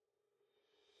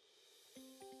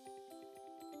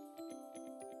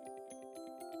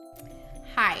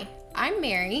Hi, I'm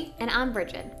Mary. And I'm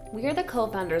Bridget. We are the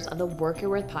co-founders of the Work Your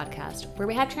Worth podcast, where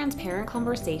we have transparent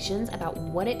conversations about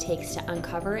what it takes to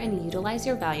uncover and utilize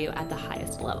your value at the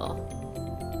highest level.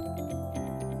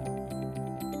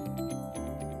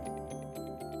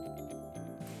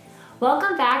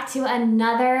 Welcome back to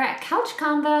another couch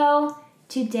combo.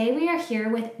 Today we are here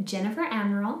with Jennifer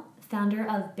Amaral, founder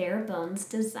of Bare Bones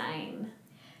Design.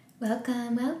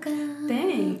 Welcome.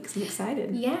 Thanks. I'm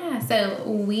excited. Yeah, so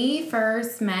we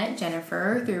first met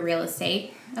Jennifer through real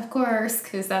estate, of course,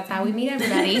 because that's how we meet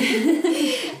everybody.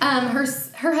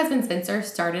 Her husband Spencer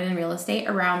started in real estate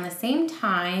around the same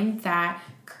time that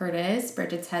Curtis,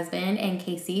 Bridget's husband, and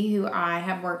Casey, who I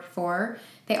have worked for,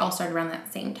 they all started around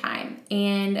that same time.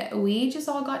 And we just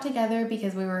all got together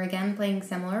because we were, again, playing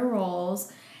similar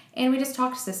roles. And we just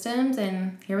talked systems,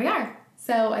 and here we are.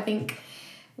 So I think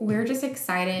we're just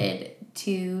excited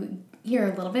to hear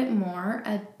a little bit more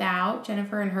about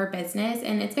Jennifer and her business.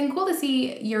 And it's been cool to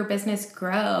see your business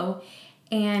grow.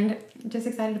 And just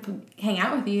excited to hang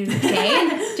out with you today.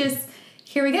 And just,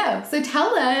 here we go. So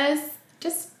tell us,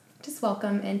 just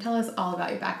welcome and tell us all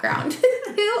about your background.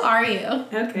 Who are you?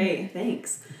 Okay,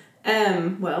 thanks.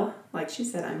 Well, like she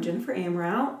said, I'm Jennifer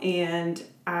Amaral, and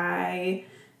I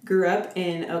grew up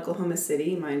in Oklahoma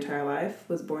City my entire life.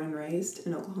 Was born and raised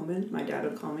in Oklahoma. My dad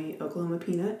would call me Oklahoma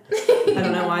Peanut. I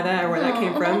don't know why that or where that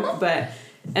came from, but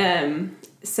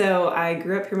so I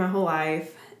grew up here my whole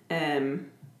life.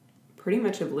 Pretty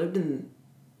much have lived in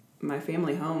my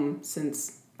family home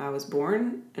since I was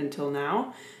born until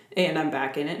now. And I'm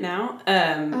back in it now.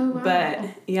 Wow. But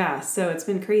yeah, so it's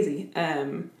been crazy.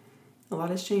 A lot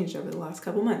has changed over the last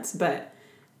couple months. But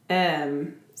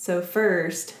so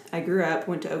first, I grew up,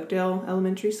 went to Oakdale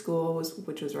Elementary School,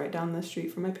 which was right down the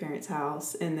street from my parents'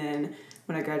 house. And then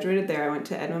when I graduated there, I went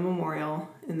to Edmond Memorial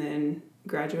and then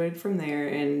graduated from there.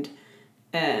 And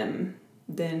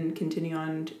then continued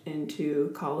on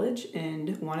into college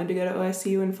and wanted to go to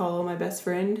OSU and follow my best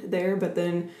friend there. But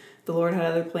then the Lord had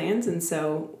other plans, and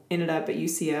so ended up at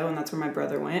UCO, and that's where my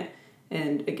brother went.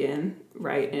 And again,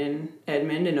 right in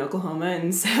Edmond in Oklahoma,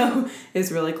 and so it's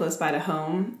really close by to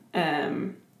home.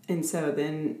 And so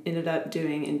then ended up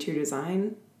doing interior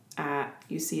design at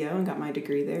UCO and got my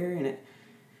degree there, and it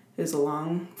was a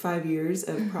long 5 years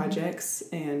of projects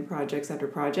and projects after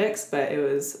projects, but it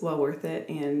was well worth it.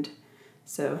 And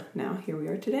so now here we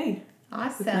are today.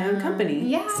 Awesome. With my own company.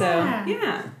 Yeah. So,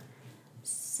 yeah.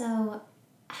 So,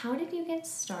 how did you get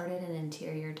started in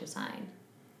interior design?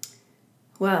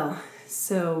 Well,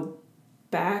 so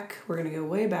we're going to go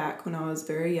way back when I was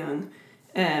very young.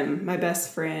 My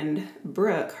best friend,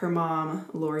 Brooke, her mom,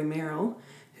 Lori Merrill,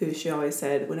 who she always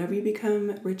said, whenever you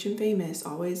become rich and famous,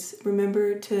 always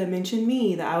remember to mention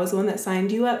me, that I was the one that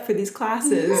signed you up for these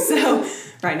classes. So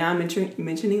right now I'm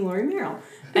mentioning Lori Merrill.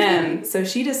 So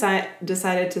she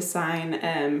decided to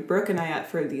sign Brooke and I up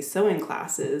for these sewing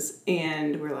classes,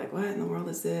 and we're like, what in the world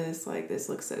is this? Like, this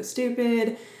looks so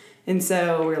stupid. And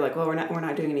so we're like, well, we're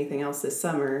not doing anything else this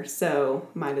summer, so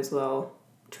might as well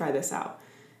try this out.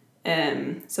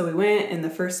 So we went, and the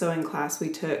first sewing class we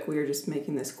took, we were just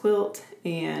making this quilt,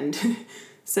 and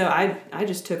so I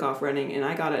just took off running, and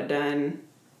I got it done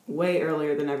way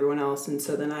earlier than everyone else, and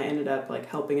so then I ended up like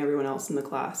helping everyone else in the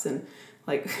class. And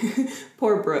like,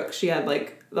 poor Brooke, she had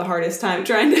like the hardest time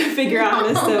trying to figure out how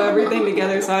to sew everything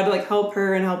together. So I had to like help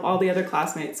her and help all the other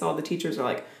classmates. So all the teachers are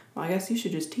like, well, I guess you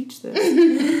should just teach this.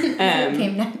 It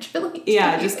came naturally.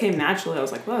 Yeah, it just came naturally. I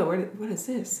was like, whoa, what is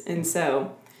this? And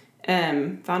so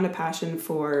found a passion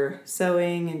for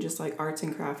sewing and just like arts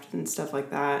and crafts and stuff like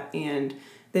that. And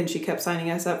then she kept signing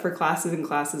us up for classes,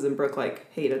 and Brooke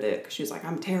like hated it because she was like,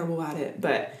 I'm terrible at it.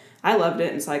 But I loved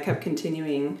it, and so I kept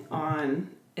continuing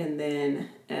on. And then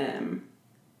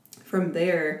from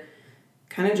there,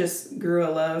 kind of just grew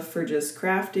a love for just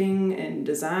crafting and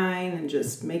design and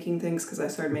just making things, because I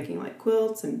started making like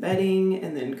quilts and bedding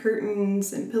and then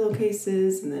curtains and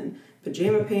pillowcases and then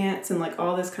pajama pants and like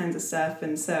all this kinds of stuff.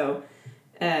 And so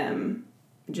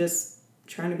just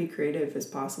trying to be creative as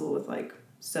possible with like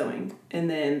sewing. And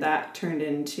then that turned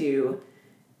into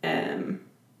kind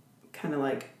of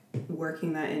like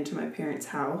working that into my parents'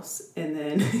 house, and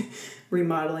then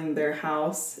remodeling their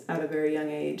house at a very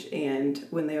young age. And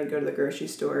when they would go to the grocery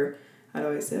store, I'd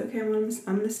always say, okay, I'm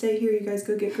gonna stay here, you guys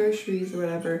go get groceries or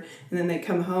whatever. And then they'd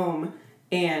come home,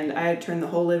 and I had turned the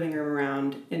whole living room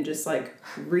around and just like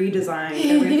redesigned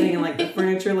everything and like the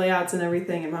furniture layouts and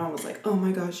everything. And Mom was like, oh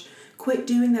my gosh, quit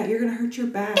doing that, you're gonna hurt your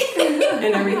back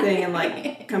and everything. And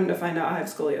like, come to find out I have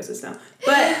scoliosis now,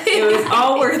 but it was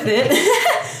all worth it.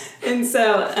 And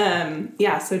so,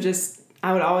 so just,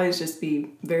 I would always just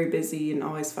be very busy and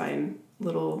always find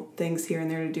little things here and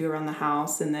there to do around the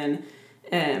house. And then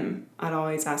I'd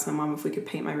always ask my mom if we could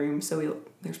paint my room. So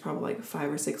there's probably like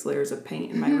 5 or 6 layers of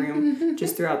paint in my room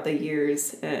just throughout the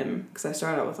years. Because I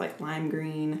started out with like lime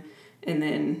green, and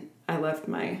then I left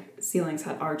my ceilings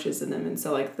had arches in them. And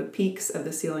so like the peaks of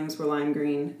the ceilings were lime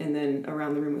green, and then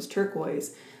around the room was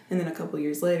turquoise. And then a couple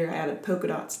years later, I added polka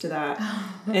dots to that.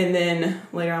 And then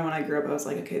later on when I grew up, I was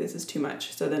like, okay, this is too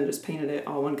much. So then just painted it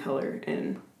all one color,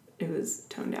 and it was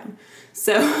toned down.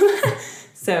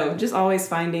 So just always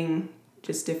finding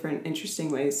just different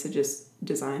interesting ways to just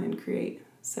design and create.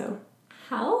 So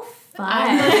how fun.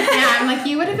 I'm like,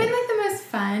 you would have been like the most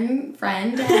fun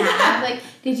friend to have. Like,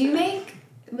 did you make,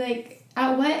 like,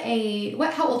 at what age,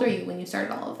 how old were you when you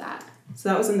started all of that? So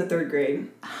that was in the 3rd grade.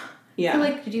 Yeah. So,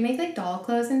 like, did you make, like, doll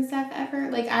clothes and stuff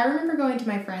ever? Like, I remember going to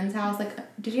my friend's house. Like,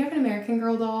 did you have an American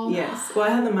Girl doll? Yes. Well, I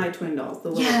had My Twin dolls, the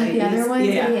little babies. The other ones.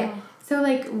 Yeah. So,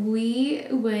 like,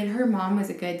 her mom was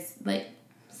a good, like,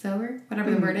 sewer,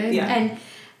 whatever the word is. Yeah. And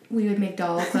we would make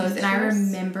doll clothes. And I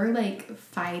remember, like,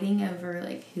 fighting over,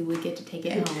 like, who would get to take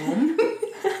it home.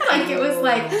 Like, it was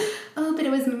like, oh, but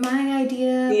it was my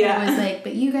idea. Yeah. It was like,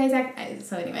 but you guys act.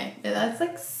 So anyway, that's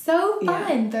like so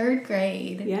fun. Yeah. 3rd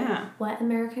grade. Yeah. What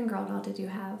American Girl doll did you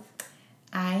have?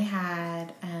 I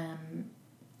had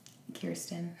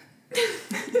Kirsten.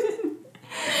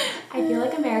 I feel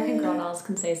like American Girl dolls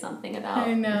can say something about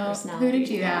I know. your personality. Who did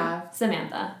you have?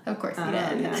 Samantha. Of course you did.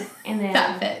 Yeah. And then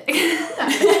That fit.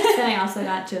 then I also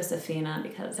got Josephina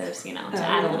because there's, to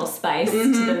add a little spice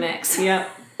to the mix. Yep.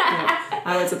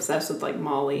 I was obsessed with like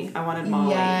Molly. I wanted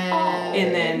Molly. Yes.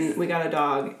 And then we got a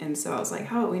dog, and so I was like,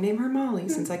 how about we name her Molly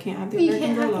since I can't have the You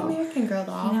American can't Girl have doll? the American Girl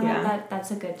doll. You know Yeah. what? That's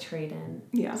a good trade-in.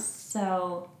 Yeah.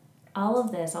 So all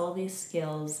of these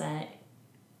skills that,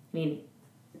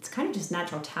 it's kind of just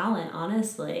natural talent,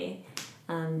 honestly,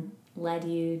 led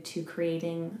you to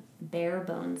creating Bare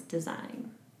Bones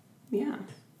Design. Yeah.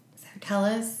 So tell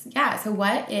us, so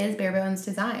what is Bare Bones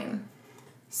Design?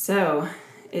 So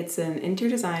it's an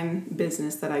interior design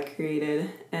business that I created,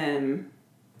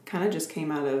 kind of just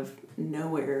came out of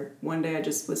nowhere. One day I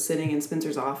just was sitting in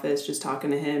Spencer's office just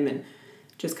talking to him and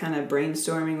just kind of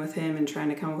brainstorming with him and trying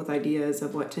to come up with ideas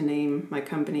of what to name my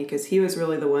company, because he was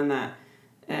really the one that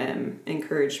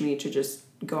encouraged me to just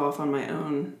go off on my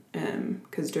own,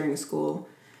 because during school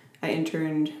I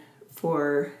interned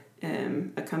for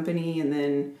a company, and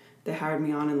then they hired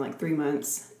me on in like 3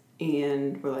 months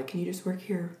and were like, can you just work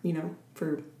here,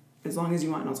 for as long as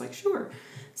you want? And I was like, sure.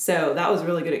 So that was a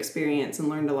really good experience and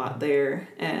learned a lot there.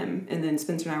 And then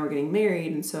Spencer and I were getting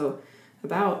married, and so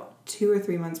about 2 or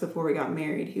 3 months before we got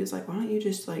married, he was like, why don't you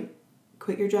just like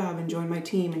quit your job and join my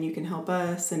team, and you can help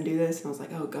us and do this. And I was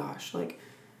like, oh gosh, like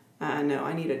no,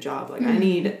 I need a job. Like I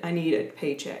need a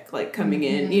paycheck like coming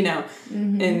in,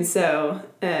 And so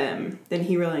then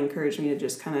he really encouraged me to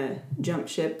just kind of jump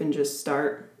ship and just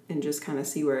start and just kind of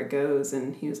see where it goes.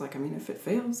 And he was like, if it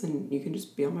fails, then you can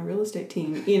just be on my real estate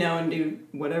team, and do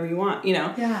whatever you want,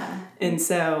 Yeah. And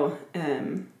so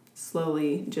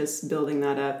slowly just building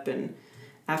that up. And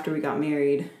after we got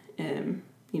married,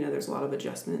 there's a lot of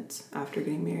adjustments after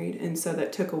getting married. And so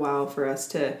that took a while for us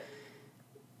to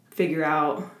figure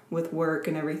out with work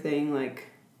and everything, like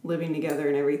living together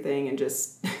and everything, and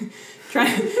just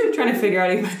trying to figure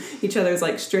out each other's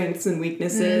like strengths and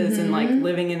weaknesses, and like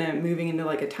moving into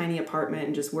like a tiny apartment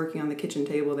and just working on the kitchen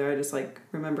table there. I just like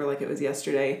remember like it was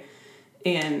yesterday,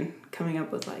 and coming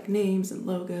up with like names and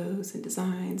logos and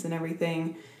designs and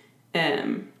everything.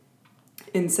 And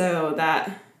so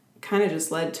that kind of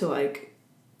just led to like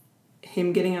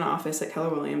him getting an office at Keller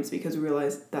Williams, because we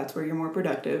realized that's where you're more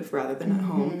productive rather than at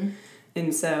home.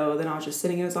 And so then I was just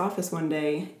sitting in his office one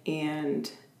day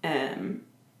and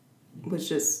was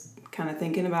just kind of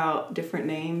thinking about different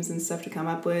names and stuff to come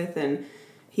up with. And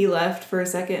he left for a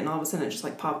second, and all of a sudden it just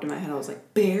like popped in my head. I was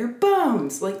like, Bare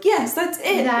Bones. Like, yes, that's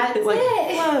it. It like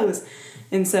flows.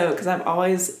 And so, because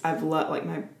I've loved, like,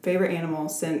 my favorite animal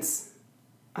since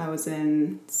I was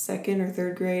in 2nd or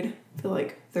 3rd grade. I feel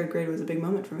like 3rd grade was a big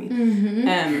moment for me.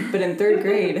 But in 3rd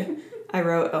grade, I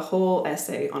wrote a whole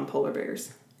essay on polar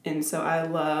bears. And so I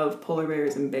love polar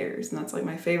bears and bears, and that's like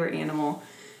my favorite animal.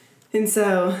 And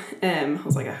so I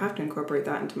was like, I have to incorporate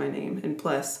that into my name. And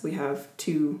plus, we have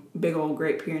 2 big old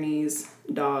Great Pyrenees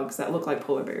dogs that look like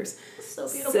polar bears. So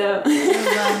beautiful. So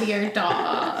I love your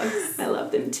dogs. I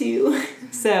love them too.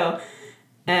 So,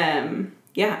 and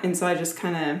so I just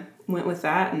kind of went with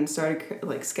that and started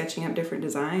like sketching up different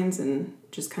designs, and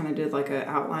just kind of did like an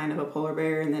outline of a polar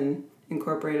bear, and then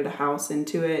incorporated a house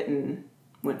into it and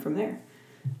went from there.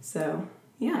 So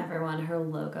Yeah. Everyone, her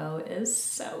logo is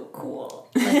so cool.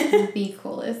 Like the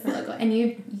coolest logo. And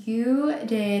you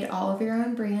did all of your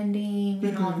own branding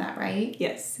and all of that, right?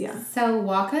 Yes, yeah. So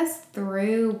walk us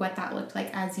through what that looked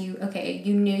like as you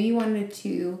knew you wanted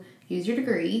to use your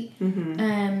degree.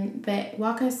 But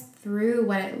walk us through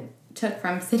what it took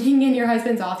from sitting in your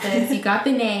husband's office. You got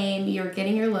the name, you were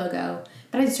getting your logo,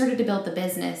 but I started to build the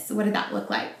business. What did that look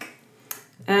like?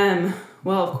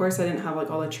 Well, of course I didn't have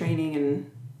like all the training and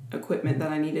equipment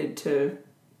that I needed to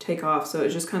take off, so it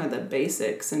was just kind of the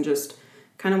basics and just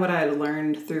kind of what I had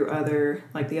learned through the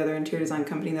other interior design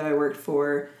company that I worked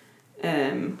for.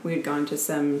 We had gone to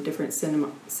some different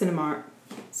seminars,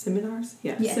 seminars,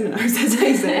 as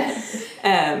I said.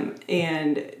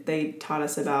 And they taught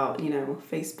us about,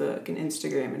 Facebook and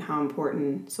Instagram and how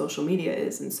important social media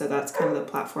is. And so that's kind of the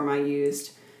platform I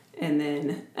used. And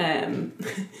then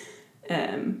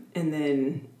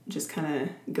just kind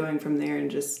of going from there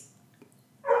and just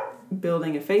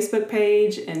building a Facebook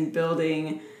page and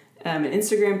building an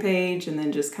Instagram page, and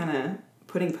then just kind of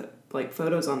putting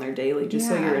photos on there daily, just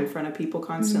so you're in front of people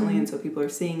constantly, and so people are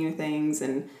seeing your things,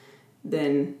 and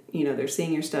then they're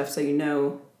seeing your stuff, so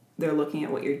they're looking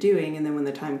at what you're doing, and then when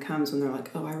the time comes when they're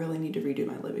like, oh, I really need to redo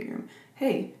my living room,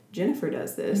 hey, Jennifer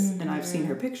does this, and I've seen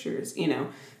her pictures,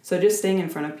 so just staying in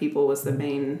front of people was the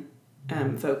main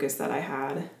focus that I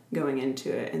had going into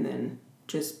it, and then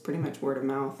just pretty much word of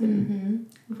mouth. And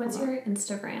What's your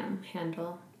Instagram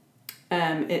handle?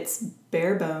 It's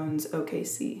Bare Bones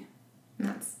OKC.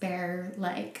 That's bare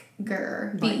like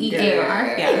gur. Like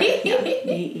B-E-A-R. Yeah,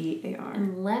 B-E-A-R.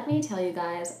 And let me tell you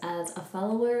guys, as a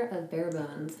follower of Bare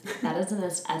Bones, that is the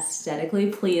most aesthetically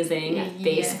pleasing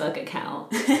Facebook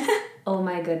account. Oh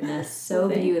my goodness, so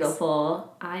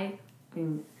beautiful. I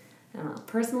don't know.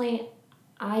 Personally,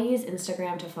 I use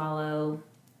Instagram to follow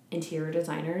interior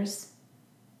designers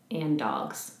and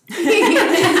dogs. And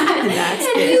that's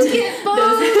it. You get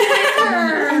both.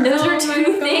 And those are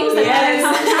two things that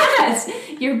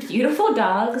has. Your beautiful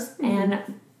dogs and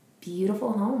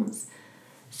beautiful homes.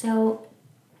 So,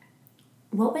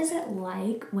 what was it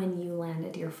like when you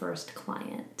landed your first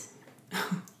client?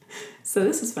 So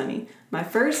this is funny. My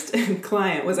first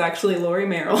client was actually Lori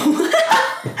Merrill. It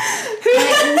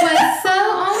was so,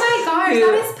 oh my gosh,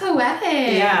 that is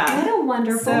poetic. Yeah. What a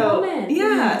wonderful woman.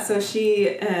 Yeah, so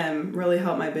she really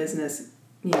helped my business,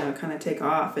 kind of take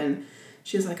off. And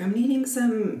she was like, I'm needing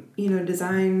some,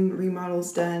 design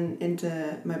remodels done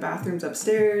into my bathrooms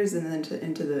upstairs, and then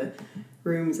into the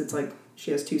rooms. It's like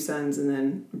she has 2 sons and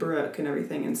then Brooke and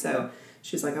everything. And so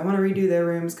she's like, I want to redo their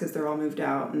rooms because they're all moved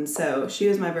out. And so she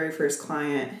was my very first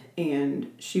client,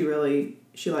 and she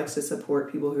likes to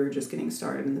support people who are just getting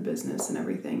started in the business and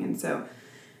everything. And so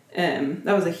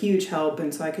that was a huge help.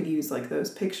 And so I could use those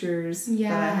pictures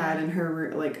that I had in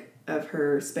her, of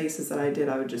her spaces that I did.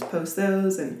 I would just post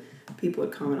those and people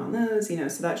would comment on those,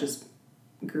 so that just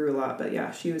grew a lot. But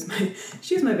yeah, she was my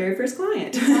very first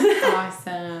client. That's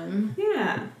awesome.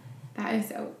 Yeah. That is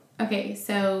so, okay,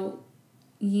 so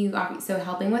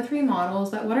helping with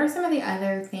remodels, but what are some of the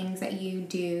other things that you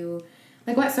do?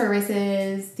 Like, what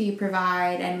services do you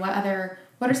provide, and what are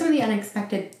some of the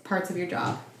unexpected parts of your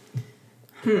job?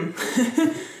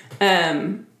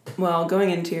 Well,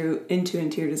 going into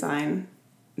interior design,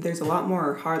 there's a lot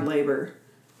more hard labor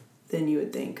than you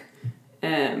would think.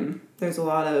 There's a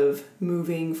lot of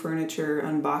moving furniture,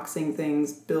 unboxing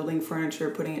things, building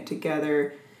furniture, putting it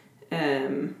together,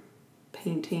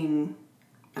 painting.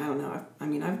 I don't know.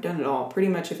 I've done it all. Pretty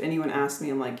much if anyone asks me,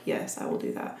 I'm like, yes, I will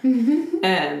do that.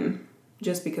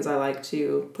 Just because I like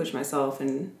to push myself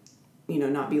and,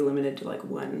 not be limited to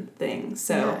one thing.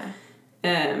 So,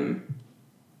 I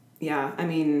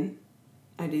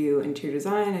do interior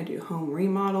design, I do home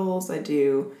remodels, I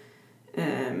do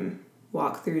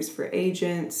walkthroughs for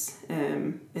agents,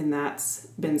 and that's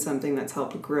been something that's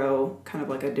helped grow kind of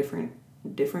like a different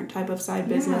type of side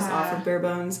business off of Bare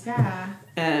Bones. Yeah.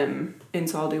 And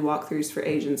so I'll do walkthroughs for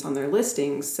agents on their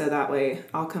listings, so that way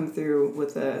I'll come through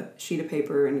with a sheet of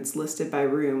paper and it's listed by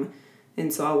room,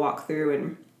 and so I'll walk through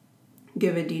and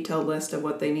give a detailed list of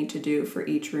what they need to do for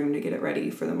each room to get it ready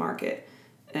for the market.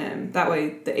 That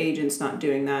way the agent's not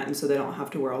doing that, and so they don't have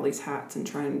to wear all these hats and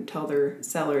try and tell their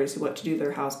sellers what to do to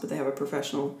their house, but they have a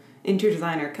professional interior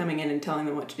designer coming in and telling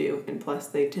them what to do, and plus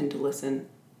they tend to listen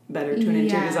better to an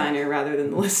interior designer rather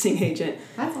than the listing agent.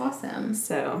 That's awesome.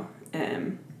 So,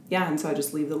 and so I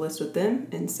just leave the list with them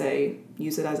and say,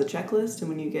 use it as a checklist, and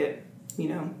when you get,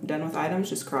 done with items,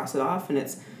 just cross it off, and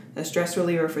it's a stress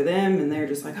reliever for them, and they're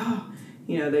just like, oh,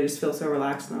 they just feel so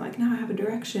relaxed, and they're like, now I have a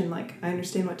direction, I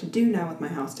understand what to do now with my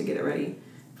house to get it ready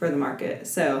for the market.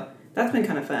 So that's been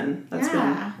kind of fun. That's been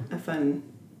a fun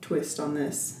twist on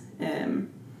this.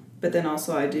 But then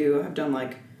also I've done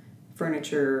like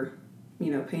furniture,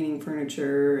 painting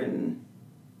furniture and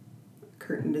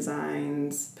curtain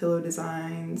designs, pillow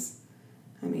designs.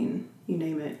 I mean, you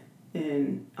name it,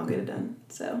 and I'll get it done.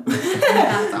 So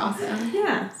That's awesome.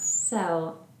 Yeah.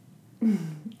 So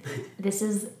this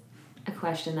is a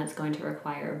question that's going to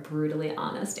require a brutally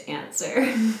honest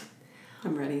answer.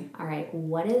 I'm ready. All right,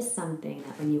 what is something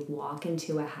that when you walk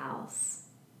into a house,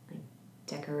 like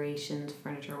decorations,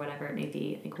 furniture, whatever it may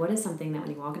be, like what is something that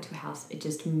when you walk into a house, it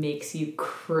just makes you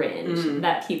cringe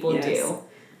that people do?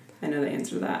 I know the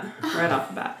answer to that right off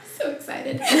the bat. So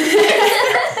excited.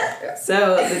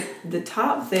 So the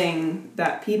top thing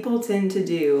that people tend to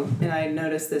do, and I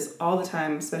notice this all the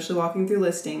time, especially walking through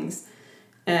listings,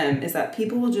 is that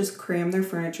people will just cram their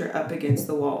furniture up against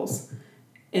the walls.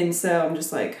 And so I'm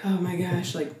just like, oh my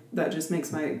gosh, like that just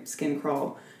makes my skin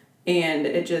crawl. And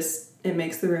it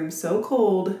makes the room so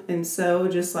cold and so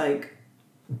just like,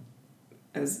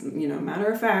 as matter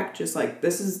of fact, just like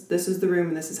this is the room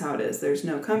and this is how it is. There's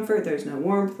no comfort, there's no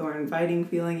warmth or inviting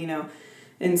feeling,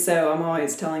 And so I'm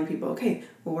always telling people, okay,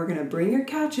 well, we're gonna bring your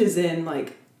couches in,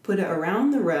 like put it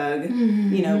around the rug,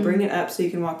 bring it up so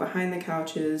you can walk behind the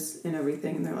couches and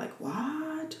everything. And they're like,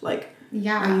 what? Like,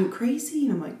 yeah, are you crazy?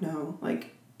 And I'm like, no,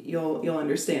 like you'll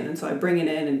understand. And so I bring it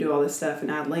in and do all this stuff and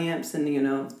add lamps and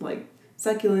like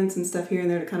succulents and stuff here and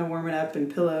there to kind of warm it up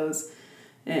and pillows.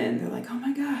 And they're like, oh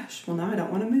my gosh, well now I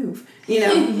don't want to move.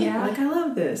 Yeah. Like I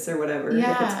love this or whatever if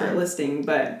it's for a listing.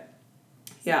 But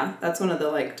yeah, that's one of the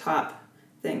like top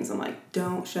things. I'm like,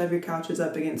 don't shove your couches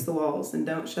up against the walls and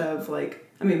don't shove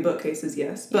bookcases,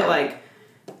 yes. But like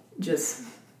just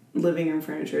living room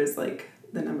furniture is like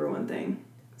the number one thing.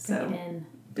 So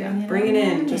bring it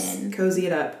in. Just cozy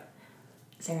it up.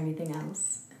 Is there anything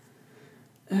else?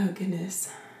 Oh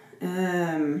goodness.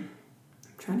 I'm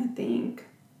trying to think.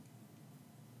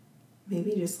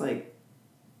 Maybe just like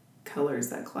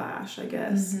colors that clash, I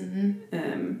guess.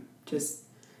 Just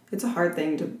it's a hard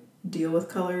thing to deal with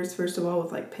colors, first of all,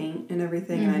 with like paint and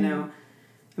everything. And I know,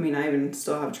 I even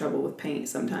still have trouble with paint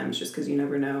sometimes just because you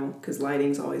never know, because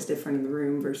lighting's always different in the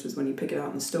room versus when you pick it out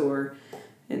in the store.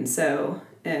 And so,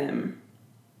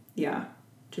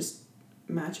 just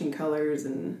matching colors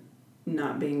and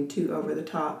not being too over the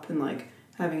top and like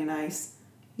having a nice,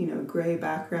 gray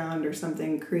background or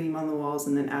something, cream on the walls,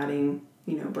 and then adding,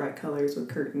 bright colors with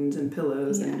curtains and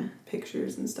pillows and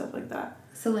pictures and stuff like that.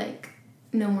 So like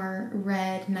no more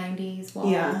red 90s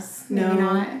walls. Yeah. Maybe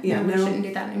not. Yeah, we shouldn't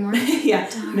do that anymore. Yeah.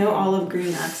 No olive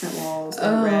green accent walls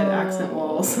or red accent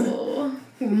walls.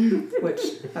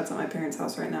 Which that's at my parents'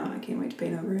 house right now and I can't wait to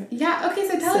paint over it. Yeah, okay,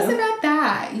 so tell us about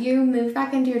that. You moved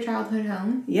back into your childhood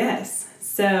home. Yes.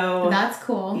 So that's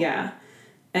cool. Yeah.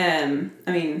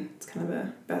 It's kind of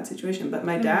a bad situation, but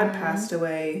my dad passed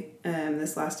away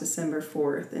this last December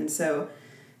 4th, and so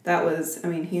that was,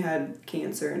 he had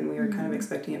cancer and we were kind of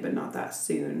expecting it, but not that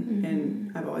soon,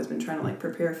 and I've always been trying to like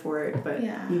prepare for it, but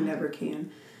you never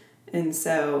can. And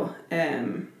so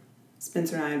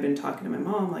Spencer and I had been talking to my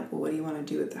mom, like, well, what do you want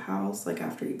to do with the house, like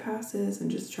after he passes, and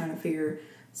just trying to figure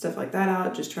stuff like that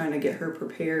out, just trying to get her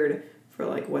prepared for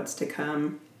like what's to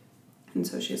come. And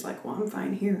so she's like, well, I'm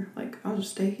fine here. Like, I'll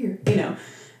just stay here,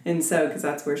 And so, because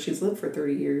that's where she's lived for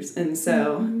 30 years. And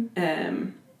so,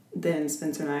 then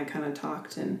Spencer and I kind of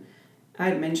talked, and I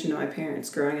had mentioned to my parents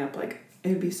growing up, like, it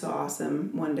would be so awesome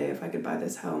one day if I could buy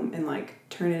this home and, like,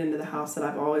 turn it into the house that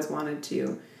I've always wanted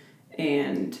to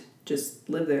and just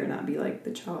live there and not be, like,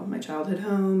 my childhood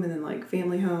home and then, like,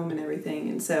 family home and everything.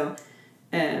 And so,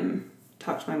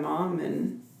 talked to my mom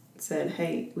and said,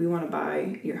 hey, we want to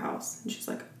buy your house. And she's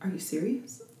like, are you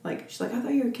serious? Like, she's like, I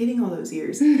thought you were kidding all those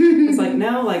years. I was like,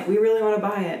 no, like, we really want to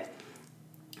buy it.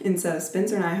 And so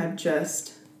Spencer and I had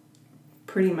just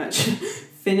pretty much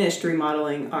finished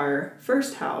remodeling our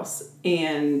first house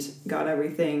and got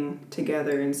everything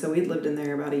together. And so we'd lived in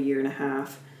there about 1.5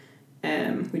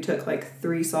 years. We took like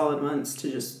 3 solid months to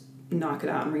just knock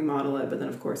it out and remodel it. But then,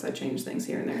 of course, I changed things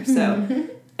here and there. So,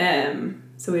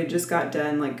 so we had just got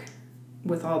done, like,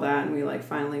 with all that, and we like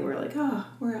finally were like, oh,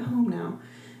 we're at home now.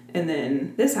 And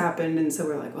then this happened, and so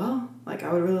we're like, well, like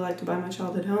I would really like to buy my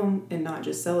childhood home and not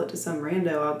just sell it to some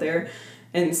rando out there.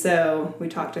 And so we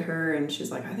talked to her, and she's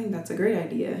like, I think that's a great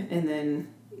idea. And then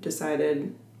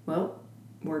decided, well,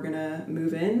 we're gonna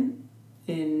move in,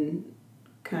 and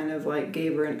kind of like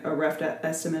gave her a rough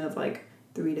estimate of like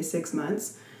 3 to 6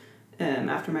 months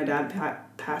after my dad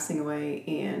passing away.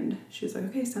 And she was like,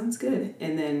 okay, sounds good.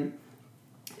 And then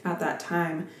at that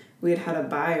time, we had a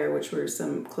buyer, which were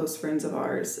some close friends of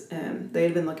ours. They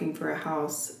had been looking for a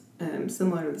house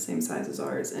similar to the same size as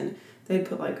ours, and they'd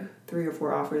put like 3 or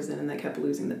 4 offers in and they kept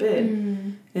losing the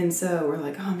bid. And so we're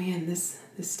like, oh man, this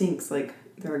stinks. Like,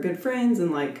 they're good friends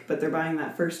and like, but they're buying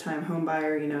that first time home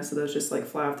buyer, you know, so those just like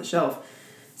fly off the shelf.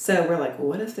 So we're like, well,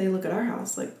 what if they look at our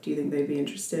house? Like, do you think they'd be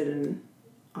interested in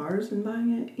ours and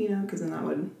buying it? You know, because then that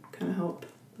would kind of help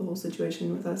the whole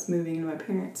situation with us moving into my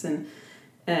parents. And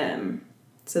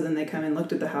so then they come and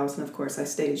looked at the house, and of course I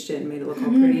staged it and made it look all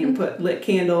pretty and put lit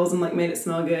candles and like made it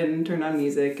smell good and turned on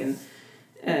music. And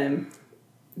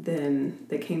then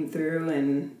they came through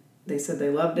and they said they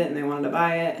loved it and they wanted to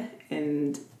buy it,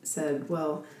 and said,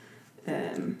 well,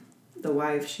 the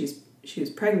wife, she was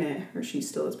pregnant, or she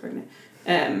still is pregnant,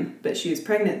 but she was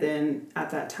pregnant then at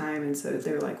that time, and so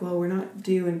they were like, well, we're not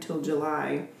due until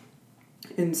July,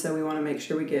 and so we want to make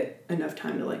sure we get enough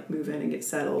time to like move in and get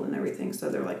settled and everything. So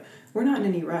they're like, we're not in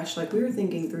any rush. Like, we were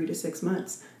thinking 3 to 6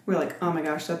 months. We're like, oh my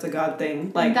gosh, that's a God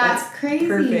thing. Like, that's crazy.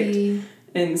 Perfect.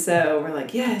 And so we're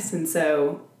like, yes. And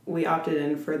so we opted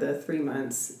in for the 3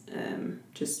 months,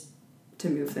 just to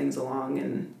move things along.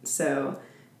 And so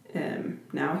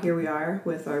now here we are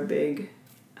with our big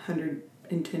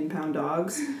 110-pound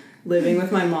dogs, living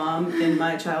with my mom in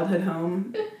my childhood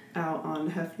home out on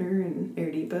Hefner and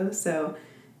Air Depot. So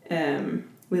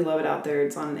we love it out there.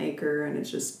 It's on an acre, and it's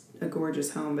just a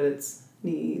gorgeous home, but it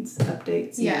needs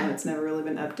updates. You know, it's never really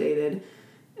been updated.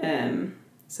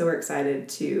 So we're excited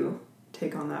to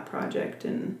take on that project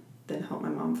and then help my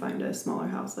mom find a smaller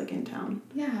house like in town.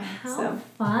 Yeah. How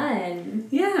fun.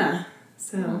 Yeah.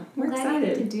 So we're glad excited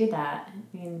you get to do that.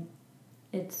 I mean,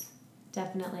 it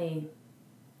definitely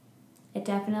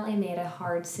made a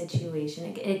hard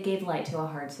situation. It gave light to a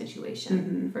hard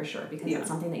situation, for sure, because it's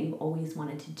something that you've always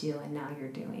wanted to do, and now you're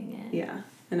doing it. Yeah.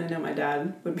 And I know my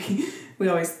dad would be, we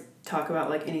always talk about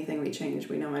like anything we change.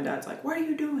 We know my dad's like, what are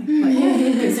you doing? Like,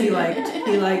 because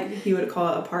he would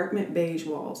call it apartment beige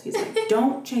walls. He's like,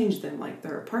 don't change them. Like,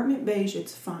 they're apartment beige,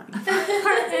 it's fine.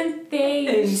 Apartment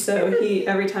beige. And so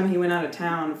every time he went out of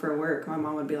town for work, my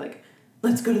mom would be like,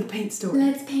 let's go to the paint store.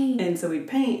 Let's paint. And so we'd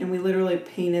paint, and we literally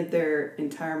painted their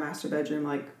entire master bedroom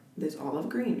like this olive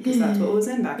green, because that's what was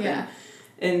in back then.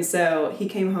 And so he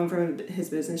came home from his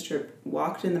business trip,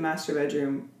 walked in the master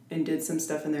bedroom, and did some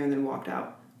stuff in there, and then walked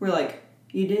out. We're like,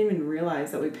 you didn't even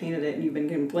realize that we painted it, and you've been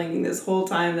complaining this whole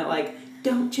time that, like,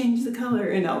 don't change the color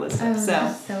and all this stuff.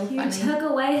 That's so funny. You took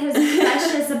away his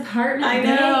precious apartment I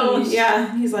know. beige.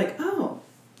 Yeah. He's like, oh,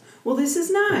 well, this is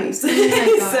nice. Oh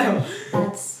my God.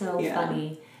 That's so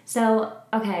funny. So,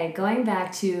 okay, going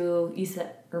back to,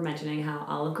 were mentioning how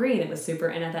olive green, it was super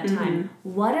in at that time.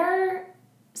 What are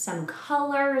some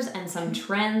colors and some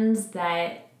trends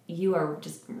that you are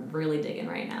just really digging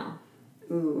right now?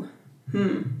 Ooh.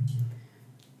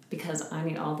 Because I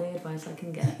need all the advice I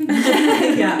can get.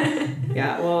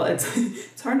 Yeah. Well,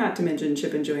 it's hard not to mention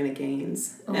Chip and Joanna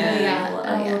Gaines.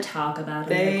 We'll talk about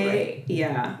them. They're great.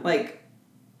 Yeah, like,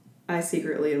 I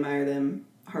secretly admire them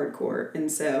hardcore,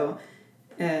 and so,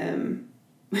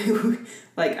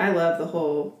 like, I love the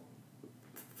whole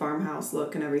farmhouse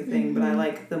look and everything, but I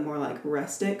like the more like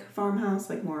rustic farmhouse,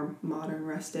 like more modern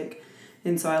rustic,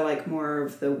 and so I like more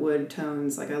of the wood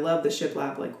tones. Like, I love the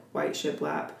shiplap, like white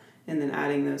shiplap, and then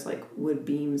adding those like wood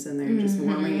beams in there and just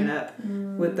warming it up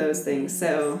with those things.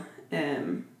 So,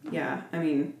 yeah, I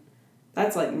mean,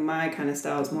 that's like my kind of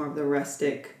style, is more of the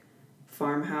rustic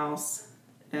farmhouse,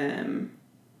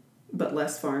 but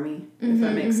less farmy, if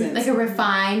that makes sense. Like a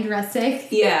refined rustic.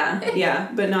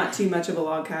 Yeah, but not too much of a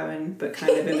log cabin, but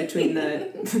kind of in between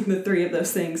the three of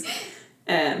those things.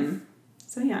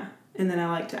 So yeah, and then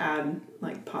I like to add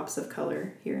like pops of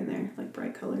color here and there, like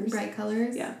bright colors. Bright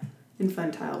colors. Yeah, and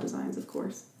fun tile designs, of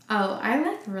course. Oh,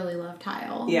 I really love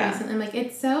tile. Yeah. Recently. Like,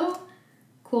 it's so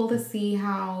cool to see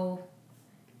how,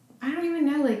 I don't even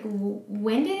know, like,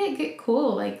 when did it get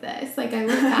cool like this? Like, I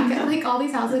look back at like all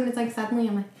these houses, and it's like suddenly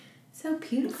I'm like, so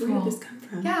beautiful. Where did this come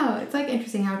from? Yeah, it's like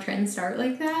interesting how trends start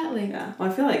like that. Like, yeah, well,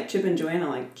 I feel like Chip and Joanna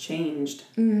like changed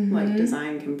like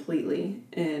design completely,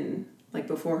 and like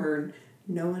before her,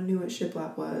 no one knew what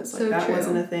shiplap was. Like, so that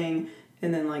wasn't a thing.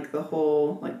 And then like the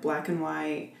whole like black and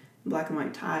white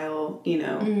tile, you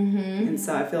know. And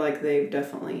so I feel like they've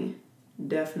definitely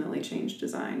changed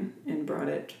design and brought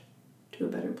it to a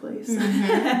better place.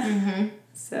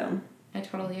 So I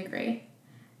totally agree.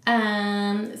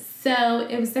 So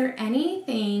was there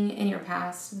anything in your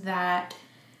past that,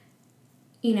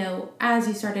 you know, as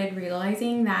you started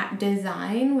realizing that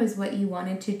design was what you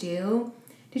wanted to do,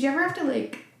 did you ever have to,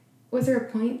 like, was there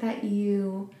a point that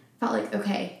you felt like,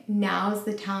 okay, now's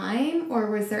the time?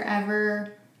 Or was there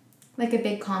ever, like, a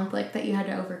big conflict that you had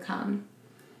to overcome?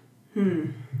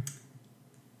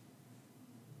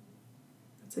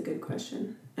 That's a good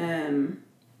question.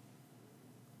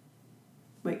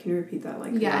 Wait, can you repeat that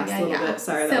like Yeah, last yeah, little yeah. bit?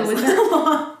 Sorry, So that was was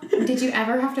long. Did you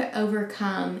ever have to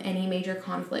overcome any major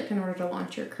conflict in order to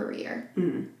launch your career?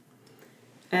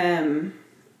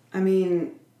 I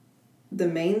mean, the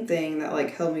main thing that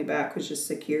like held me back was just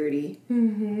security.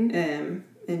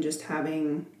 And just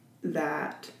having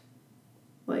that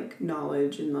like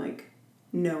knowledge and like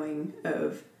knowing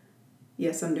of,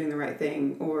 yes, I'm doing the right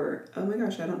thing, or oh my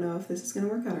gosh, I don't know if this is going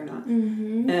to work out or not.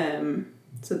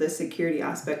 So the security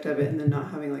aspect of it, and then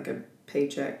not having like a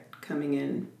paycheck coming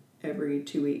in every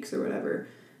 2 weeks or whatever.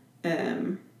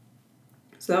 So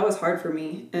that was hard for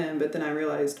me. But then I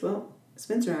realized, well,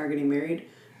 Spencer and I are getting married,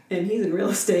 and he's in real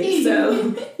estate,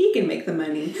 so he can make the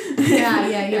money. Yeah.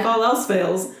 If all else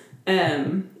fails.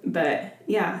 But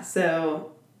yeah,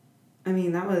 so I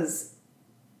mean that was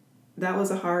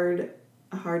a hard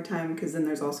time, because then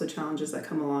there's also challenges that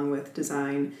come along with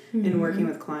design and working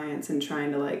with clients and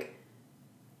trying to like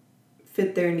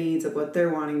fit their needs of what they're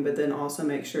wanting, but then also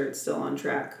make sure it's still on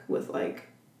track with like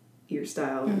your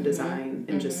style and design,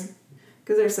 and just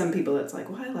because there's some people that's like,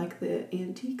 well, I like the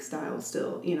antique style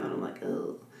still, and I'm like,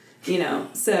 oh,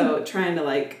 so trying to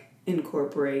like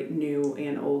incorporate new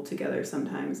and old together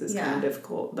sometimes is kind of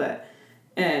difficult, but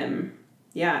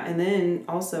yeah. And then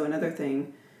also another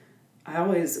thing, I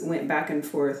always went back and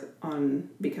forth on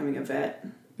becoming a vet.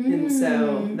 And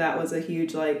so that was a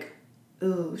huge like,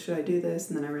 oh, should I do this?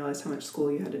 And then I realized how much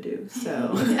school you had to do.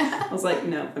 So I was like,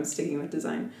 no, I'm sticking with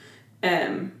design.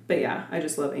 But yeah, I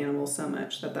just love animals so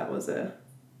much that was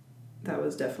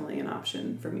definitely an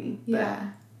option for me.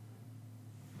 Yeah.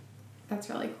 That's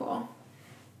really cool.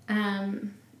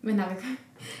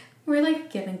 We're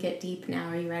like gonna get deep now.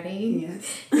 Are you ready?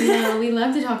 Yes. We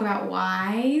love to talk about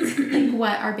whys, like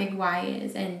what our big why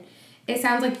is, and it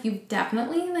sounds like you've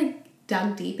definitely like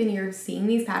dug deep and you're seeing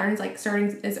these patterns like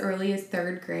starting as early as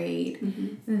 3rd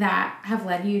grade that have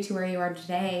led you to where you are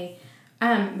today.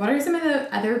 What are some of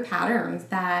the other patterns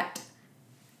that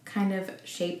kind of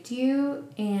shaped you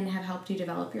and have helped you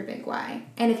develop your big why?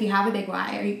 And if you have a big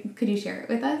why, could you share it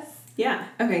with us? Yeah.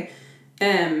 Okay.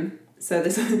 So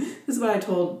this is what I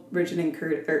told Bridget and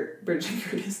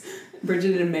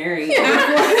Mary.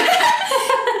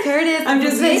 Curtis. I'm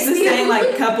just used to saying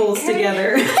like couples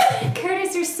together.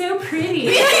 Curtis, you're so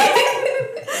pretty.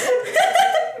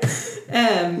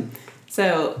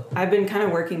 So I've been kind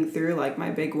of working through like my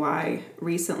big why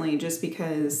recently, just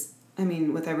because I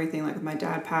mean, with everything, like with my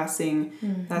dad passing,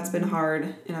 that's been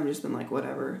hard, and I've just been like,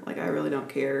 whatever, like I really don't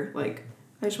care, like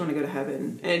I just want to go to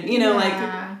heaven and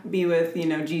like be with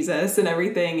Jesus and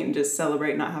everything, and just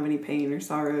celebrate, not have any pain or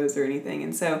sorrows or anything.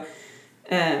 And so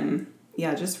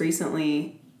just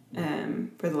recently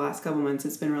for the last couple months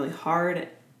it's been really hard,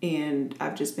 and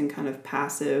I've just been kind of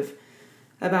passive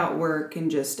about work and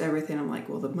just everything. I'm like,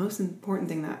 well, the most important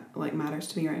thing that like matters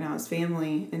to me right now is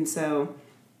family, and so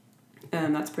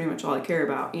that's pretty much all I care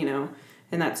about,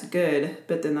 and that's good,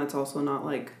 but then that's also not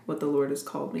like what the Lord has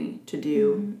called me to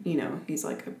do. He's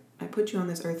like, I put you on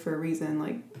this earth for a reason,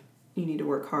 like you need to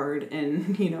work hard,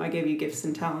 and I gave you gifts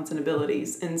and talents and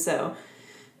abilities. And so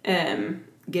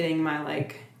getting my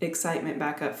like excitement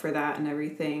back up for that and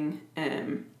everything,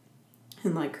 and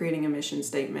like creating a mission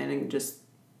statement and just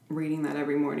reading that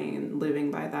every morning and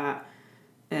living by that.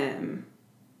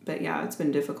 But yeah, it's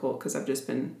been difficult because I've just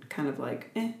been kind of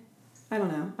like, I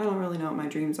don't know. I don't really know what my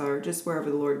dreams are. Just wherever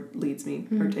the Lord leads me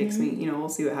or takes me, we'll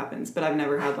see what happens. But I've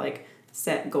never had like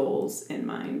set goals in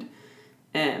mind.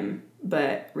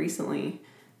 But recently,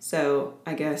 so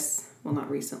I guess, well, not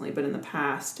recently, but in the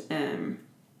past,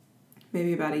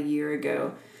 maybe about a year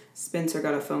ago, Spencer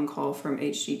got a phone call from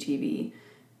HGTV,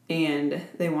 and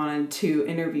they wanted to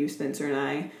interview Spencer and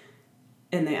I.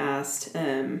 And they asked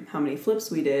how many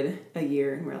flips we did a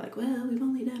year. And we're like, well, we've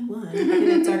only done one. And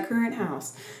it's our current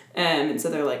house. And so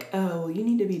they're like, oh, well, you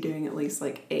need to be doing at least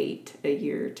like 8 a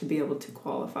year to be able to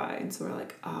qualify. And so we're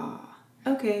like,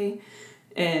 okay.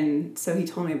 And so he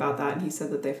told me about that. And he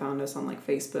said that they found us on like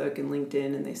Facebook and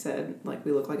LinkedIn. And they said like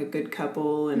we look like a good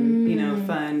couple and,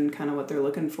 fun, kind of what they're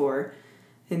looking for.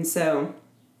 And so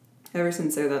ever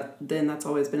since then that's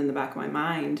always been in the back of my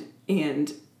mind.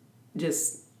 And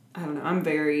just... I don't know, I'm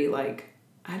very, like,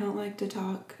 I don't like to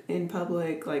talk in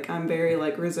public. Like, I'm very,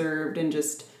 like, reserved, and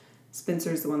just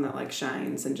Spencer's the one that, like,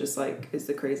 shines and just, like, is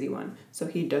the crazy one. So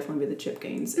he'd definitely be the Chip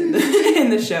Gaines in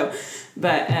the show.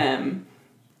 But, and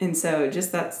so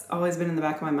just that's always been in the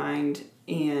back of my mind.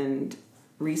 And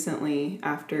recently,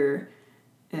 after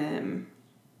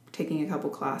taking a couple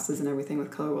classes and everything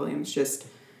with Keller Williams, just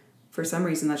for some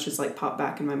reason that's just, like, popped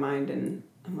back in my mind, and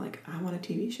I'm like, I want a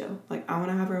TV show. Like, I want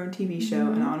to have our own TV show,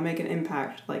 and I want to make an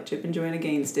impact like Chip and Joanna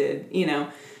Gaines did,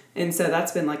 And so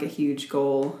that's been, like, a huge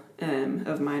goal.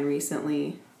 of mine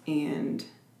recently, and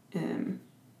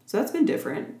so that's been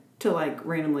different to like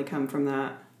randomly come from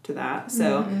that to that.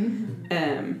 So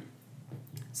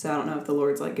so I don't know if the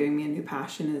Lord's like giving me a new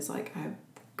passion, and it's like, I have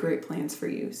great plans for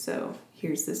you, so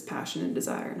here's this passion and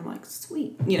desire, and I'm like,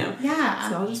 sweet, you know. Yeah.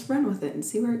 So I'll just run with it and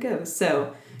see where it goes.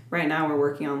 So right now we're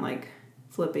working on like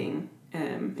flipping,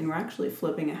 and we're actually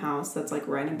flipping a house that's like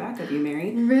right in back of you,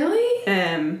 Mary.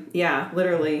 Really? Yeah,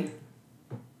 literally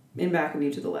in back of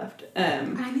you to the left.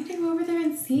 I need to go over there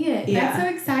and see it. Yeah. That's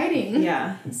so exciting.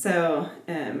 Yeah. So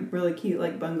really cute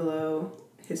like bungalow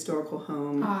historical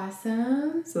home.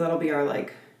 Awesome. So that'll be our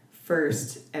like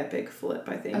first epic flip,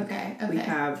 I think. Okay.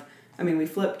 We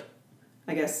flipped,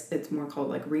 I guess it's more called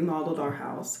like remodeled our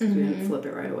house because we didn't flip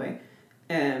it right away.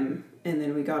 And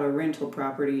then we got a rental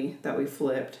property that we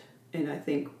flipped, and I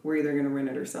think we're either going to rent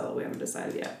it or sell it. We haven't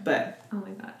decided yet. But Oh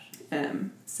my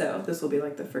gosh. so this will be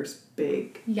like the first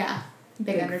big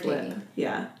undertaking. flip.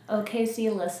 Yeah.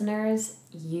 OKC listeners,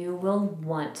 you will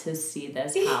want to see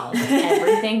this house.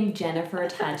 Everything Jennifer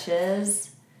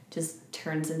touches just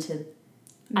turns into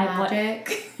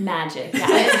Magic. magic. Yeah,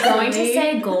 I was going to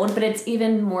say gold, but it's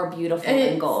even more beautiful than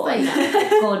It's gold. like-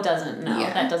 No, gold doesn't. No,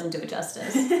 Yeah. that doesn't do it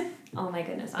justice. Oh my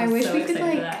goodness, I I'm wish so we could,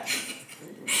 excited for like,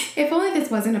 that. If only this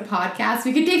wasn't a podcast,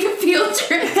 we could take a field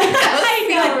trip. I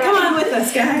know, right? Come on with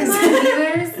us, guys.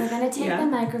 Viewers. We're gonna take Yeah. the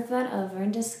microphone over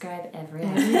and describe every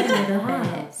Every aspect of the little bit.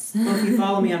 house. Well, if you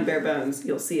follow me on Bare Bones,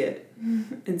 you'll see it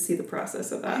and see the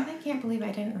process of that. I can't believe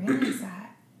I didn't realize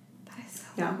that. That is so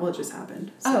Yeah, well, it just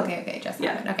happened. So Oh, okay, just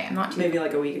happened. Okay, I'm not too. maybe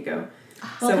like a week ago.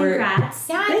 Well, congrats.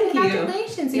 Yeah, Thank you.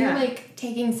 congratulations. Yeah. You're like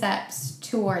taking steps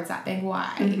towards that big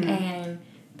why, and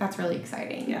that's really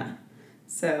exciting. Yeah.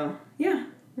 So, yeah,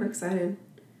 we're excited.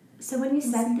 So when you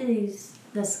set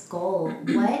this goal,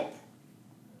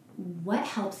 what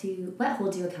helps you? What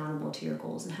holds you accountable to your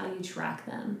goals, and how do you track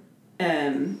them?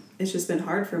 It's just been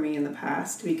hard for me in the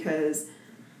past because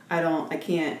I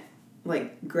can't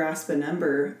like grasp a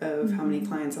number of how many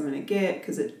clients I'm going to get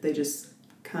because they just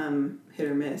come hit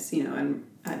or miss, you know, and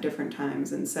at different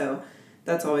times. And so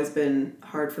that's always been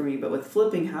hard for me. But with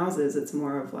flipping houses, it's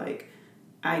more of like,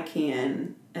 I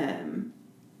can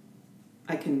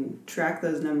track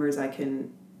those numbers. I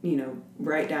can, you know,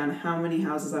 write down how many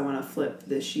houses I want to flip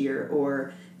this year,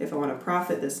 or if I want to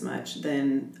profit this much,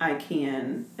 then I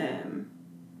can,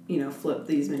 you know, flip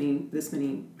this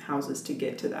many houses to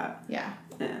get to that. Yeah.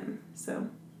 So,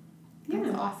 That's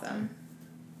yeah. awesome.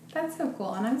 That's so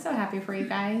cool, and I'm so happy for you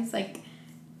guys. Like,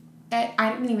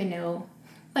 I didn't even know.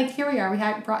 Like, here we are. We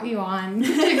had brought you on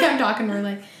to come talk, and we're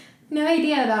like, no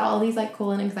idea about all these like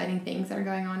cool and exciting things that are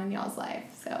going on in y'all's life.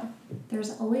 So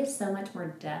There's always so much more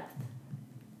depth.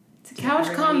 it's a couch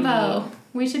everybody combo.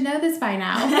 We should know this by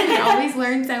now. We always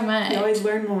learn so much. You always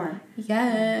learn more.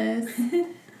 Yes.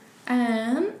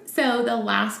 So the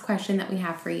last question that we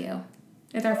have for you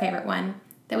is our favorite one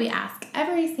that we ask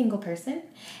every single person,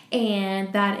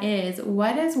 and that is,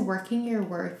 what does working your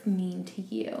worth mean to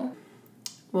you?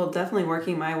 Well, definitely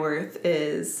working my worth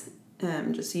is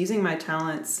just using my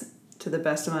talents to the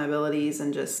best of my abilities,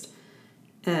 and just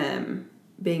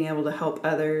being able to help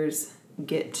others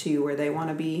get to where they want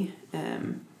to be,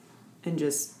 and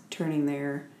just turning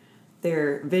their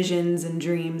visions and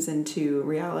dreams into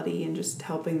reality, and just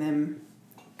helping them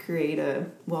create a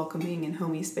welcoming and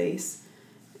homey space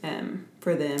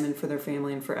for them and for their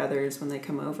family and for others when they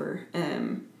come over.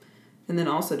 And then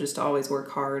also just to always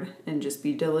work hard and just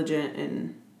be diligent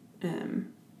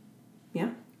and yeah.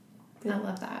 I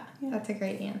love that. Yeah. That's a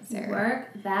great answer. Work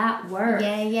that work.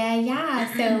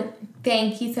 Yeah. So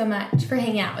thank you so much for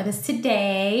hanging out with us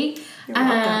today. You're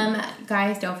welcome.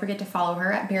 Guys, don't forget to follow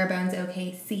her at Bare Bones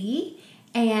OKC,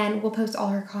 and we'll post all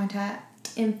her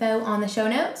contact info on the show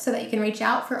notes so that you can reach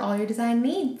out for all your design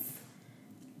needs.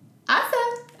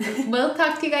 Awesome. We'll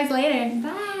talk to you guys later.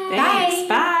 Bye. Thanks.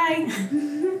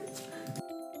 Bye.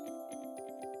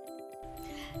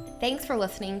 Thanks for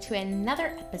listening to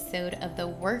another episode of the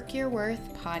Work Your Worth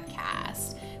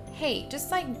podcast. Hey,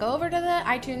 just go over to the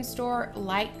iTunes store,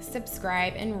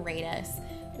 subscribe, and rate us.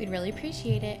 We'd really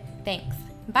appreciate it. Thanks.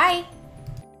 Bye.